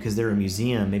B, because they're a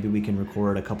museum, maybe we can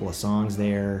record a couple of songs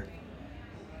there."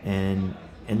 And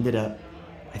ended up,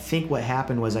 I think what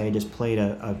happened was I had just played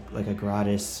a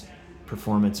gratis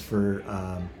performance for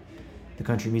the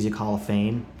Country Music Hall of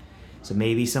Fame. So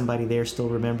maybe somebody there still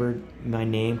remembered my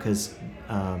name, because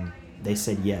they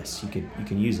said, yes, you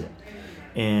can use it.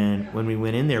 And when we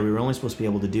went in there, we were only supposed to be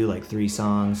able to do 3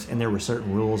 songs, and there were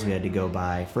certain rules we had to go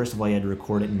by. First of all, you had to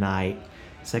record at night.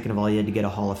 Second of all, you had to get a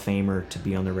Hall of Famer to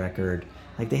be on the record.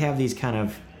 Like they have these kind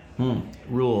of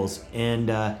rules, and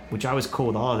which I was cool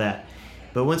with all of that.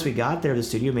 But once we got there, the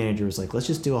studio manager was like, let's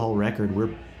just do a whole record.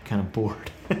 We're kind of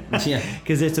bored. Yeah.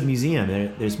 Because it's a museum.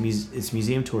 It's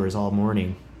museum tours all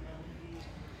morning.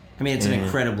 I mean, it's an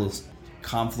incredible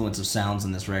confluence of sounds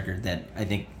in this record that I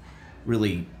think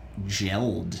really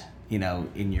gelled,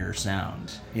 in your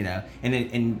sound,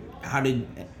 And how did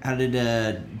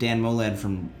Dan Molad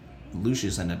from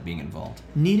Lucius end up being involved?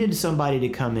 Needed somebody to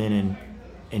come in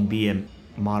and be a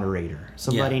moderator.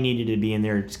 Somebody needed to be in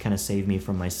there to kind of save me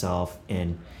from myself,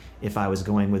 and if I was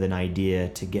going with an idea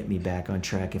to get me back on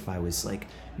track, if I was like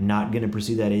not going to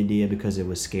pursue that idea because it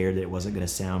was scared that it wasn't going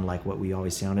to sound like what we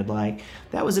always sounded like.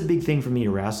 That was a big thing for me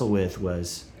to wrestle with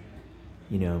was,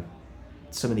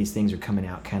 some of these things are coming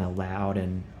out kind of loud,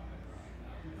 and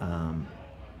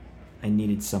I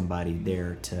needed somebody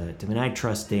there to I mean, I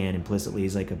trust Dan implicitly.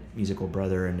 He's like a musical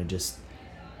brother, and it just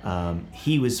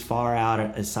he was far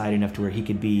out aside enough to where he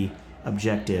could be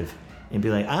objective and be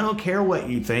like, I don't care what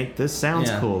you think, this sounds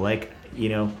cool, like,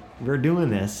 we're doing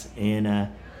this, and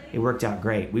it worked out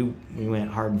great. We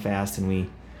went hard and fast, and we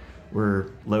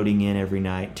were loading in every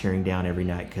night, tearing down every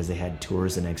night because they had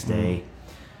tours the next day.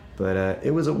 But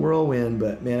it was a whirlwind,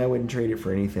 but man, I wouldn't trade it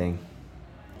for anything.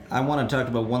 I want to talk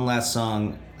about one last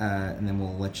song, and then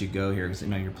we'll let you go here because I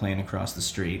know you're playing across the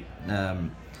street.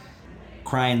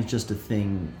 Crying's just a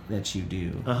thing that you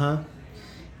do.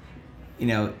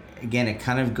 Again, it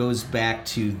kind of goes back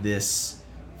to this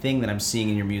thing that I'm seeing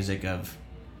in your music of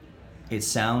it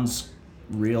sounds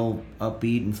real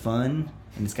upbeat and fun,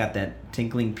 and it's got that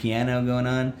tinkling piano going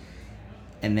on,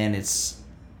 and then it's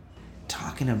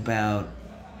talking about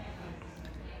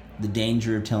the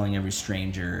danger of telling every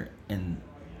stranger and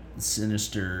something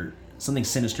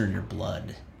sinister in your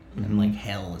blood, and like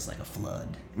hell is like a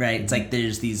flood, right? It's like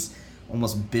there's these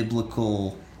almost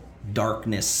biblical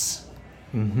darkness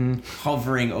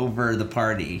hovering over the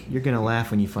party. You're gonna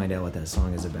laugh when you find out what that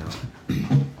song is about.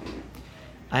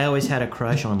 I always had a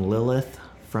crush on Lilith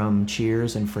from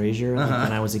Cheers and Frasier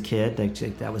when I was a kid.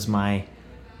 That was my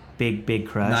big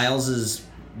crush. Niles's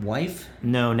wife?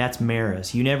 No, that's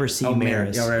Maris. You never see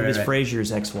Maris. Yeah, right, it was right.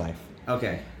 Frasier's ex-wife.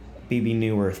 Okay. BB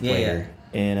Newirth played her.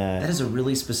 And that is a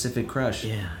really specific crush.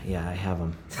 Yeah, I have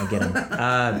them. I get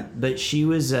them. But she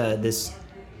was this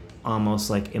almost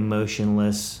like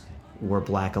emotionless, wore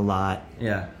black a lot.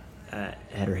 Yeah.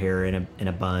 Had her hair in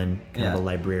a bun, kind of a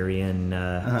librarian.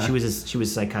 She was a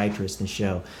psychiatrist in the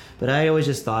show. But I always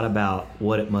just thought about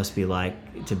what it must be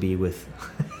like to be with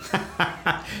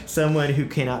someone who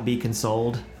cannot be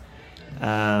consoled.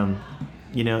 So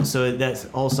that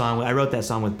whole song, I wrote that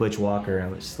song with Butch Walker. I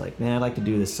was just like, man, I'd like to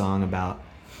do this song about...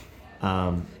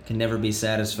 can never be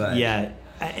satisfied. Yeah.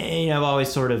 I've always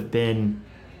sort of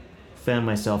found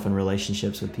myself in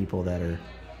relationships with people that are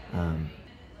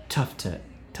tough,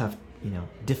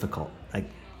 difficult. Like,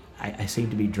 I seem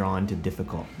to be drawn to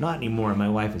difficult. Not anymore. My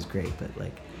wife is great, but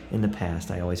like in the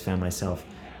past, I always found myself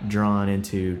drawn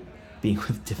into being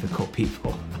with difficult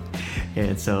people.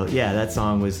 And so, that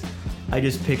song was, I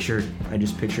just pictured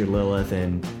Lilith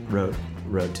and wrote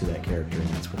to that character, and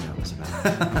that's what that was about.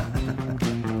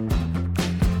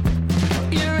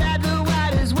 You're at the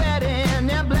whitest wedding,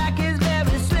 and black is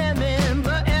very slimming,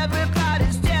 but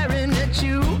everybody's staring at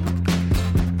you.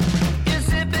 You're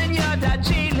sipping your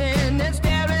Darjeeling and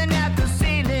staring at the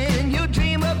ceiling. You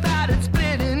dream about it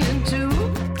splitting in two.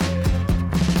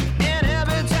 And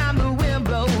every time the wind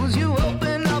blows, you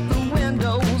open up the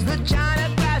windows. The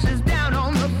china crashes down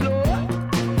on the floor.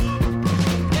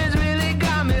 It's really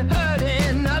got me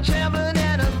hurting. I'm trembling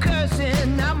and I'm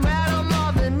cursing. I'm rattled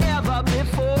more than ever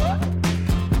before.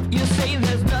 You say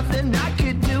there's nothing I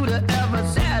could do to ever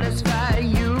satisfy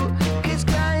you. 'Cause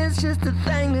crying's just a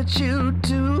thing that you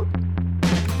do.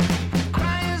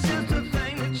 Crying's just a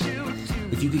thing that you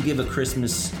do. If you could give a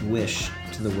Christmas wish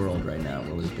to the world right now,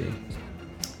 what would it be?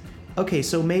 Okay,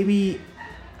 so maybe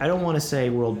I don't want to say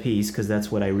world peace because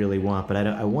that's what I really want, but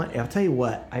I'll tell you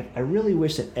what, I really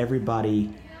wish that everybody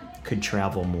could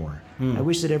travel more. I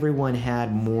wish that everyone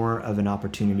had more of an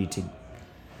opportunity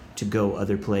to go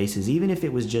other places, even if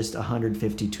it was just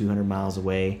 150, 200 miles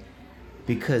away,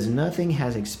 because nothing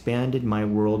has expanded my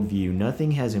worldview,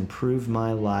 nothing has improved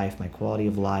my life, my quality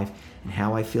of life, and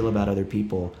how I feel about other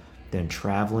people than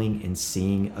traveling and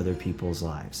seeing other people's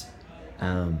lives.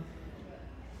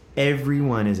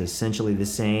 Everyone is essentially the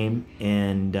same,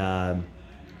 and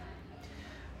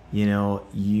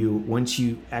once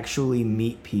you actually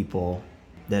meet people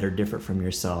that are different from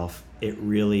yourself, it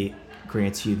really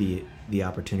grants you the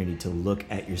opportunity to look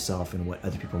at yourself and what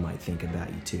other people might think about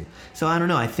you too. So I don't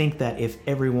know. I think that if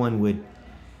everyone would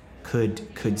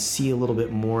could see a little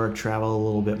bit more, travel a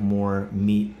little bit more,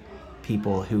 meet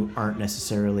people who aren't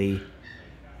necessarily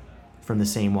from the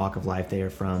same walk of life they are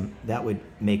from, that would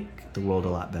make the world a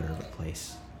lot better of a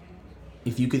place.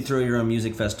 If you could throw your own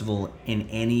music festival in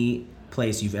any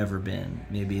place you've ever been,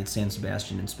 maybe it's San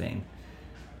Sebastian in Spain,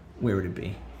 where would it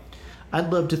be? I'd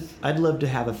love to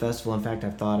have a festival. In fact,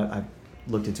 I've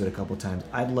looked into it a couple of times.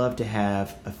 I'd love to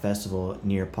have a festival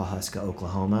near Pawhuska,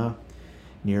 Oklahoma,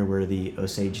 near where the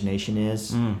Osage Nation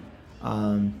is,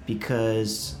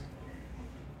 because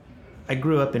I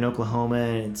grew up in Oklahoma,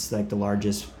 and it's like the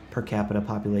largest per capita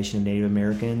population of Native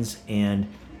Americans, and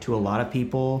to a lot of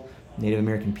people, Native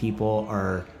American people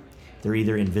they're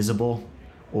either invisible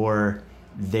or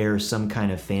they're some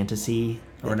kind of fantasy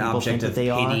or an object of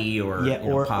pity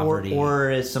or poverty or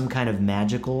as some kind of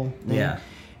magical thing. Yeah.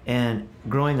 And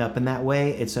growing up in that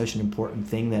way, it's such an important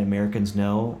thing that Americans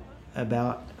know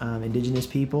about indigenous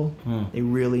people. They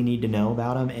really need to know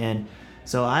about them. And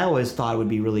so I always thought it would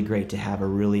be really great to have a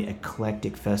really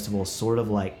eclectic festival, sort of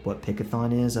like what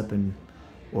Pickathon is up in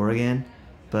Oregon,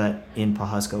 but in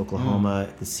Pawhuska, Oklahoma,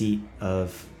 the seat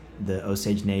of the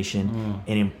Osage Nation,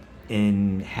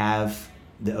 and have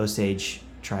the Osage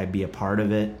tribe be a part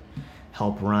of it,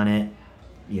 help run it,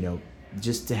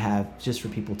 just for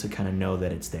people to kind of know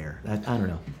that it's there. I don't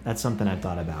know. That's something I've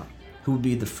thought about. Who would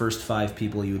be the first 5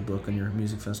 people you would book on your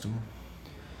music festival?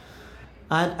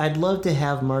 I'd love to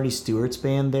have Marty Stewart's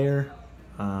band there.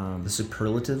 The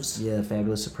Superlatives? Yeah,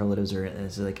 Fabulous Superlatives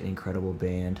is like an incredible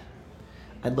band.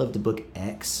 I'd love to book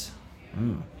X.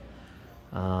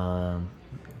 DJ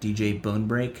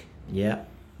Bonebreak? Yeah,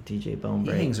 DJ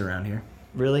Bonebreak. He hangs around here.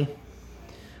 Really?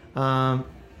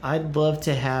 I'd love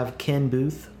to have Ken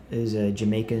Booth, who's a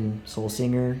Jamaican soul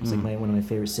singer. He's like one of my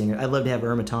favorite singers. I'd love to have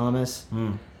Irma Thomas.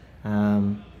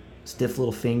 Stiff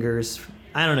Little Fingers.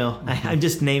 I don't know. I'm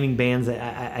just naming bands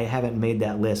that I haven't made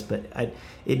that list, but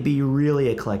it'd be really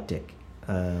eclectic.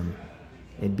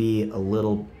 It'd be a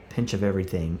little pinch of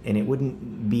everything, and it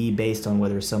wouldn't be based on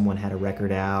whether someone had a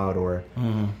record out or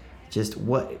just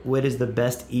what is the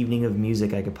best evening of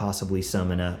music I could possibly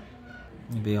summon up.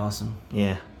 It'd be awesome.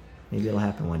 Yeah, maybe it'll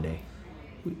happen one day.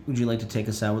 Would you like to take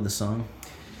us out with a song?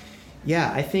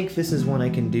 Yeah, I think this is one I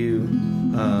can do.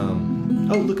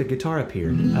 Oh, look, a guitar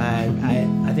appeared.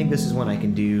 I think this is one I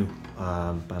can do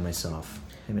by myself.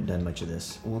 I haven't done much of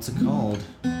this. What's it called?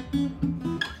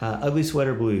 Ugly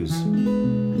Sweater Blues.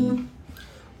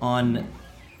 On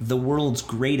the world's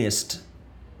greatest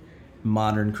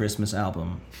modern Christmas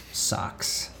album,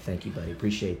 Socks. Thank you, buddy.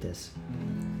 Appreciate this.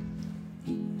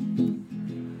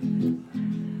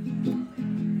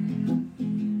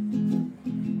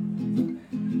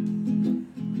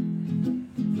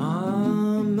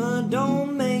 Mama,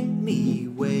 don't make me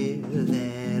wear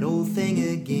that old thing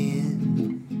again.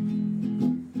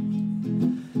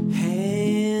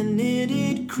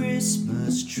 Hand-knitted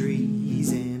Christmas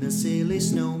trees and a silly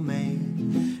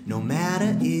snowman. No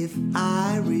matter if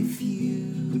I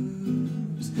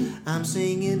refuse, I'm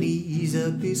singing these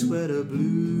ugly sweater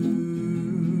blues.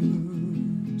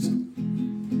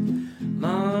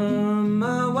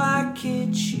 Mama, why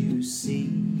can't you see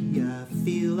I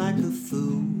feel like a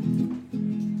fool?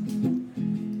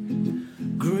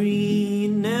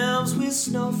 Green elves with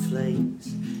snowflakes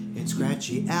and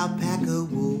scratchy alpaca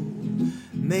wool.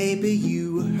 Maybe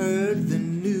you heard the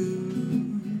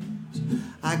news.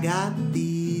 I got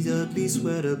these ugly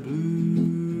sweater blues.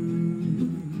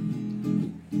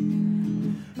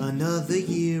 Another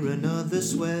year, another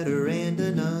sweater, and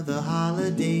another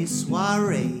holiday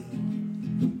soiree.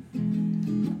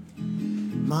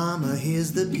 Mama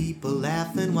hears the people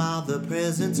laughing while the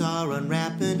presents are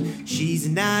unwrapping. She's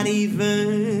not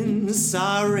even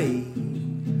sorry.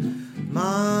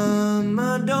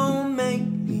 Mama, don't make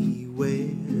me wear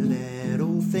that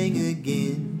old thing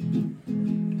again.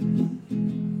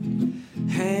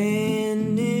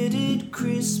 Hand-knitted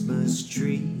Christmas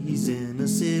trees and a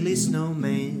silly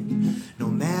snowman. No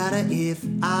matter if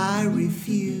I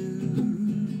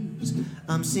refuse,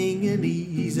 I'm singing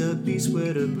these ugly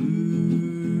sweater blues.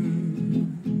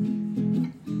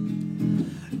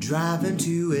 Driving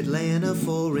to Atlanta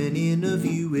for an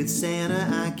interview with Santa,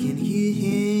 I can hear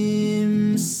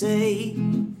him say,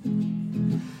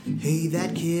 hey,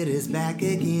 that kid is back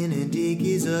again and dig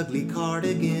his ugly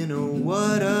cardigan. Oh,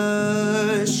 what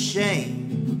a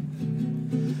shame.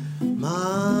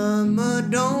 Mama,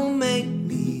 don't make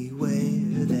me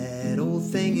wear that old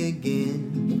thing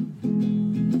again.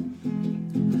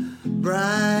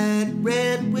 Bright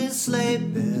red with sleigh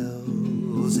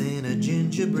bells and a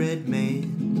gingerbread man.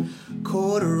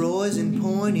 Corduroys and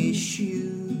pointy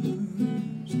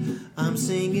shoes. I'm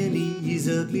singing these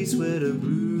ugly sweater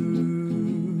blues.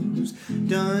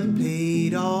 done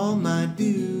paid all my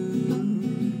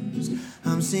dues.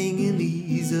 I'm singing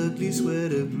these ugly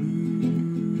sweater blues.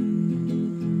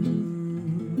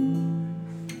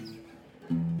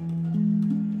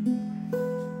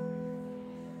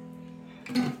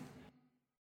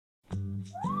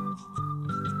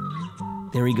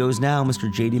 There he goes now,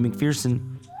 Mr. J.D. McPherson.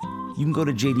 You can go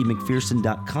to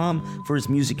jdmcpherson.com for his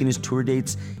music and his tour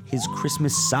dates. His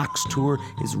Christmas Socks tour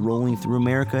is rolling through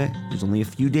America. There's only a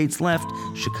few dates left: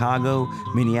 Chicago,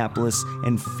 Minneapolis,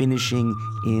 and finishing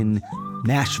in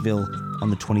Nashville on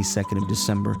the 22nd of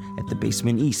December at the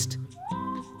Basement East.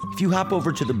 If you hop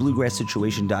over to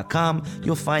thebluegrasssituation.com,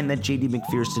 you'll find that J.D.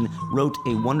 McPherson wrote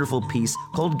a wonderful piece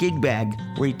called Gig Bag,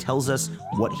 where he tells us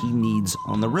what he needs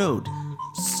on the road,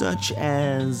 such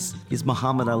as his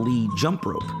Muhammad Ali jump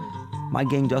rope. My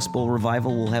Gang Dust Bowl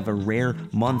revival will have a rare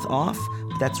month off,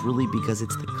 but that's really because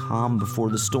it's the calm before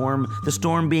the storm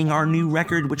being our new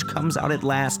record, which comes out at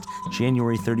last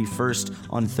January 31st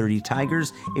on 30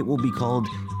 Tigers. It will be called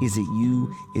Is It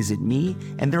You, Is It Me?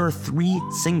 And there are 3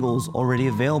 singles already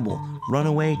available: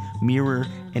 Runaway, Mirror,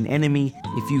 and Enemy.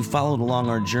 If you followed along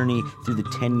our journey through the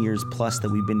 10 years plus that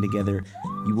we've been together,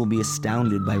 you will be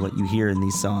astounded by what you hear in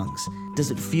these songs. Does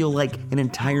it feel like an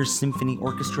entire symphony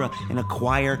orchestra and a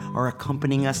choir are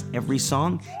accompanying us every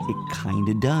song? It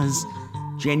kinda does.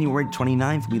 January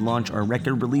 29th, we launch our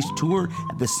record release tour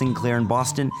at the Sinclair in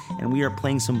Boston, and we are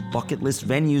playing some bucket list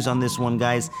venues on this one,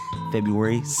 guys.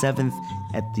 February 7th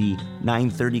at the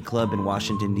 930 Club in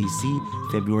Washington, D.C.,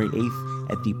 February 8th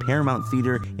at the Paramount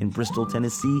Theater in Bristol,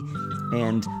 Tennessee,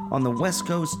 and on the West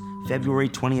Coast, February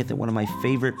 20th at one of my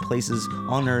favorite places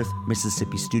on earth,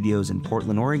 Mississippi Studios in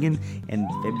Portland, Oregon, and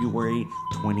February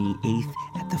 28th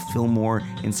at the Fillmore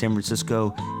in San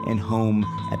Francisco, and home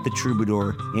at the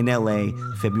Troubadour in LA,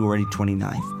 February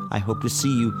 29th. I hope to see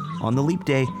you on the Leap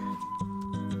Day.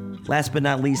 Last but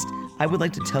not least, I would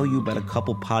like to tell you about a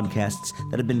couple podcasts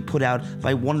that have been put out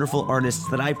by wonderful artists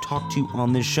that I've talked to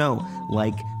on this show,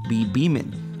 like B.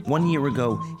 Beeman. 1 year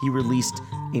ago, he released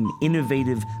an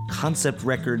innovative concept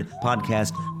record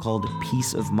podcast called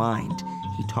Peace of Mind.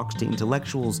 He talks to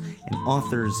intellectuals and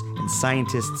authors and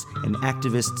scientists and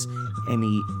activists, and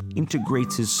he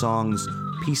integrates his songs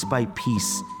piece by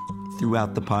piece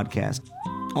throughout the podcast.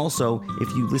 Also, if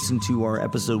you listen to our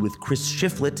episode with Chris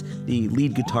Shiflett, the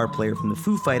lead guitar player from the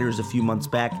Foo Fighters a few months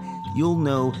back, you'll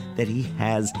know that he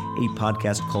has a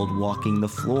podcast called Walking the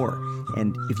Floor.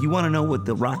 And if you want to know what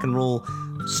the rock and roll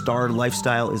star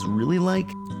lifestyle is really like,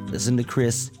 listen to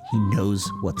Chris. He knows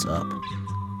what's up.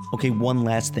 Okay, one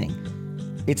last thing.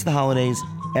 It's the holidays.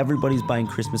 Everybody's buying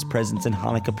Christmas presents and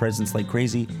Hanukkah presents like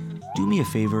crazy. Do me a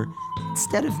favor.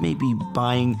 Instead of maybe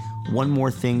buying one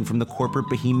more thing from the corporate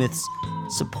behemoths,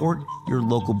 support your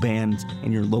local bands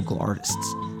and your local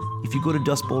artists. If you go to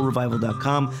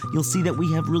dustbowlrevival.com, you'll see that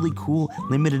we have really cool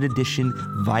limited edition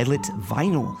Violet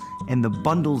vinyl and the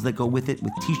bundles that go with it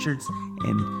with t-shirts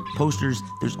and posters.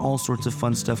 There's all sorts of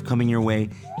fun stuff coming your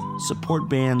way. Support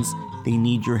bands. They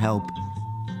need your help.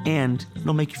 And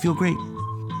it'll make you feel great.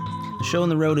 The Show on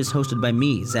the Road is hosted by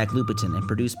me, Zach Lupetin, and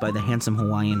produced by the handsome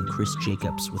Hawaiian Chris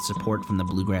Jacobs with support from the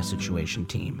Bluegrass Situation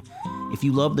team. If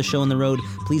you love The Show on the Road,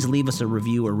 please leave us a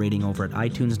review or rating over at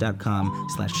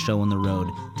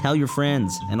itunes.com/showontheroad. Tell your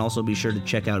friends, and also be sure to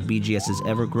check out BGS's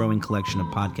ever-growing collection of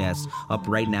podcasts up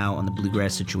right now on the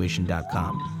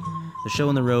bluegrasssituation.com. The Show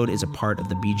on the Road is a part of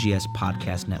the BGS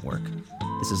Podcast Network.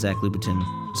 This is Zach Lupetin.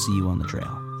 See you on the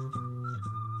trail.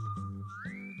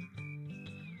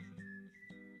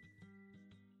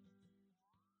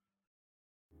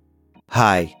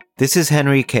 Hi, this is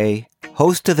Henry Kay,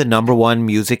 host of the #1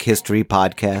 music history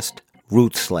podcast,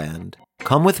 Rootsland.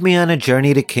 Come with me on a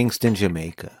journey to Kingston,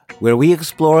 Jamaica, where we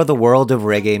explore the world of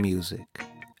reggae music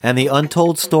and the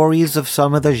untold stories of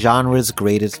some of the genre's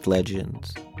greatest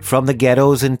legends. From the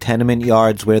ghettos and tenement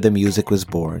yards where the music was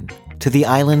born, to the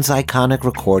island's iconic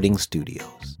recording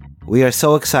studios. We are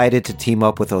so excited to team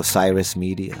up with Osiris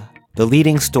Media, the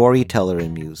leading storyteller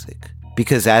in music,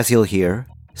 because as you'll hear,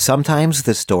 sometimes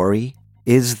the story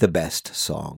is the best song.